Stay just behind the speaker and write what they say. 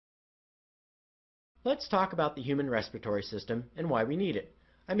Let's talk about the human respiratory system and why we need it.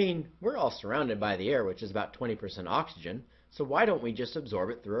 I mean, we're all surrounded by the air, which is about 20% oxygen, so why don't we just absorb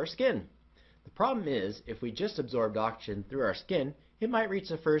it through our skin? The problem is, if we just absorbed oxygen through our skin, it might reach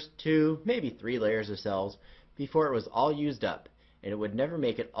the first 2, maybe 3 layers of cells before it was all used up, and it would never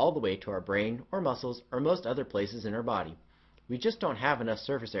make it all the way to our brain or muscles or most other places in our body. We just don't have enough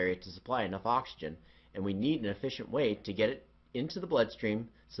surface area to supply enough oxygen, and we need an efficient way to get it into the bloodstream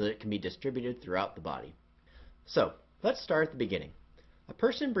so that it can be distributed throughout the body. So, let's start at the beginning. A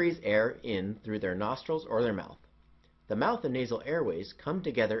person breathes air in through their nostrils or their mouth. The mouth and nasal airways come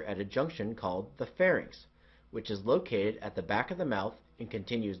together at a junction called the pharynx, which is located at the back of the mouth and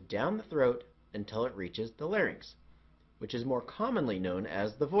continues down the throat until it reaches the larynx, which is more commonly known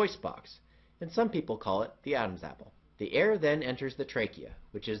as the voice box, and some people call it the Adam's apple. The air then enters the trachea,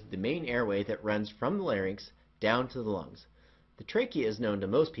 which is the main airway that runs from the larynx down to the lungs. The trachea is known to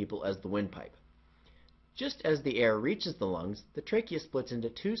most people as the windpipe. Just as the air reaches the lungs, the trachea splits into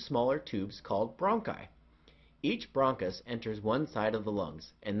 2 smaller tubes called bronchi. Each bronchus enters one side of the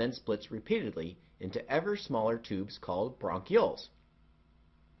lungs and then splits repeatedly into ever smaller tubes called bronchioles.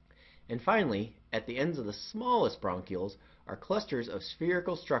 And finally, at the ends of the smallest bronchioles are clusters of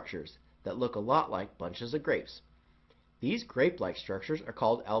spherical structures that look a lot like bunches of grapes. These grape-like structures are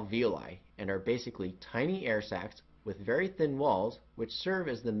called alveoli and are basically tiny air sacs with very thin walls which serve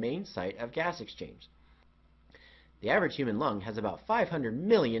as the main site of gas exchange. The average human lung has about 500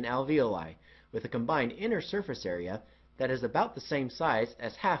 million alveoli, with a combined inner surface area that is about the same size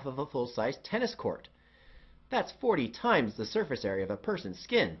as half of a full-size tennis court. That's 40 times the surface area of a person's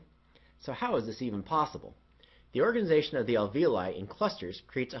skin. So how is this even possible? The organization of the alveoli in clusters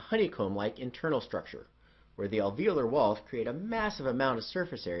creates a honeycomb-like internal structure, where the alveolar walls create a massive amount of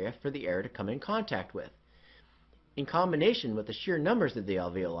surface area for the air to come in contact with. In combination with the sheer numbers of the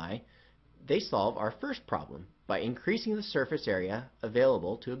alveoli, they solve our first problem by increasing the surface area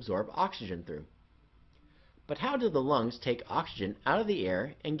available to absorb oxygen through. But how do the lungs take oxygen out of the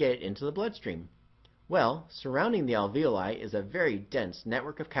air and get it into the bloodstream? Well, surrounding the alveoli is a very dense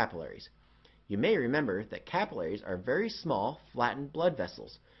network of capillaries. You may remember that capillaries are very small, flattened blood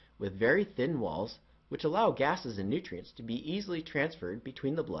vessels with very thin walls which allow gases and nutrients to be easily transferred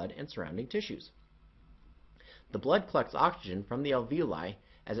between the blood and surrounding tissues. The blood collects oxygen from the alveoli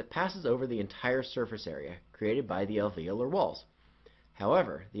as it passes over the entire surface area created by the alveolar walls.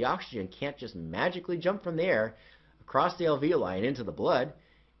 However, the oxygen can't just magically jump from the air across the alveoli and into the blood.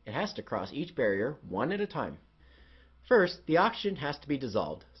 It has to cross each barrier one at a time. First, the oxygen has to be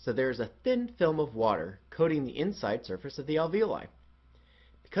dissolved, so there is a thin film of water coating the inside surface of the alveoli.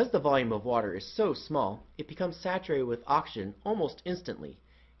 Because the volume of water is so small, it becomes saturated with oxygen almost instantly,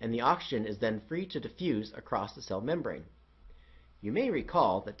 and the oxygen is then free to diffuse across the cell membrane. You may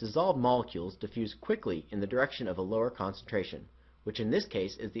recall that dissolved molecules diffuse quickly in the direction of a lower concentration, which in this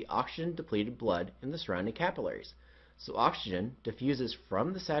case is the oxygen-depleted blood in the surrounding capillaries. So oxygen diffuses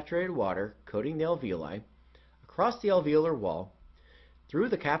from the saturated water coating the alveoli, across the alveolar wall, through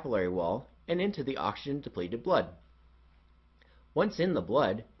the capillary wall, and into the oxygen-depleted blood. Once in the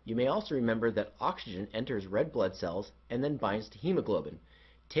blood, you may also remember that oxygen enters red blood cells and then binds to hemoglobin,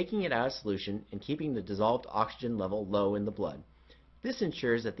 taking it out of solution and keeping the dissolved oxygen level low in the blood. This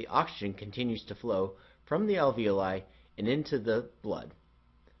ensures that the oxygen continues to flow from the alveoli and into the blood.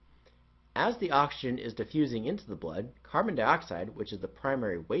 As the oxygen is diffusing into the blood, carbon dioxide, which is the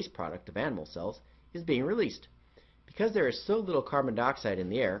primary waste product of animal cells, is being released. Because there is so little carbon dioxide in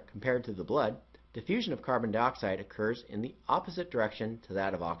the air compared to the blood, diffusion of carbon dioxide occurs in the opposite direction to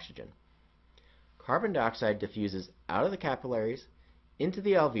that of oxygen. Carbon dioxide diffuses out of the capillaries, into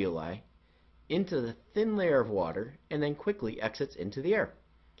the alveoli, into the thin layer of water, and then quickly exits into the air.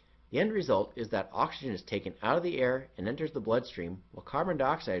 The end result is that oxygen is taken out of the air and enters the bloodstream, while carbon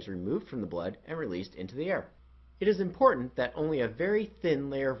dioxide is removed from the blood and released into the air. It is important that only a very thin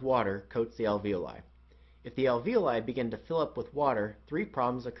layer of water coats the alveoli. If the alveoli begin to fill up with water, 3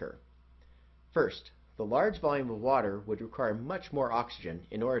 problems occur. First, the large volume of water would require much more oxygen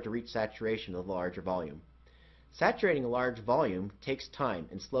in order to reach saturation of the larger volume. Saturating a large volume takes time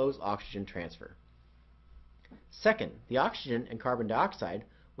and slows oxygen transfer. Second, the oxygen and carbon dioxide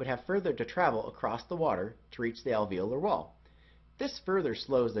would have further to travel across the water to reach the alveolar wall. This further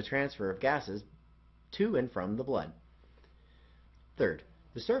slows the transfer of gases to and from the blood. Third,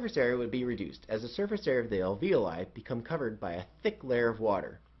 the surface area would be reduced as the surface area of the alveoli become covered by a thick layer of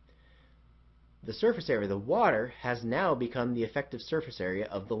water. The surface area of the water has now become the effective surface area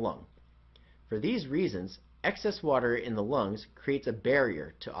of the lung. For these reasons, excess water in the lungs creates a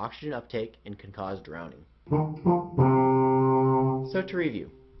barrier to oxygen uptake and can cause drowning. So to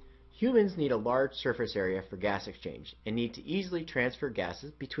review, Humans need a large surface area for gas exchange and need to easily transfer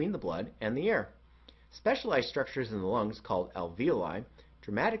gases between the blood and the air. Specialized structures in the lungs called alveoli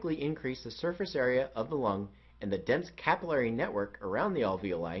dramatically increase the surface area of the lung, and the dense capillary network around the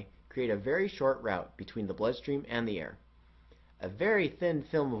alveoli create a very short route between the bloodstream and the air. A very thin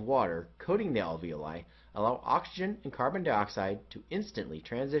film of water coating the alveoli allow oxygen and carbon dioxide to instantly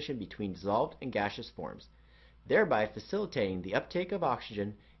transition between dissolved and gaseous forms, thereby facilitating the uptake of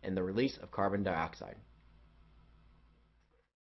oxygen and the release of carbon dioxide.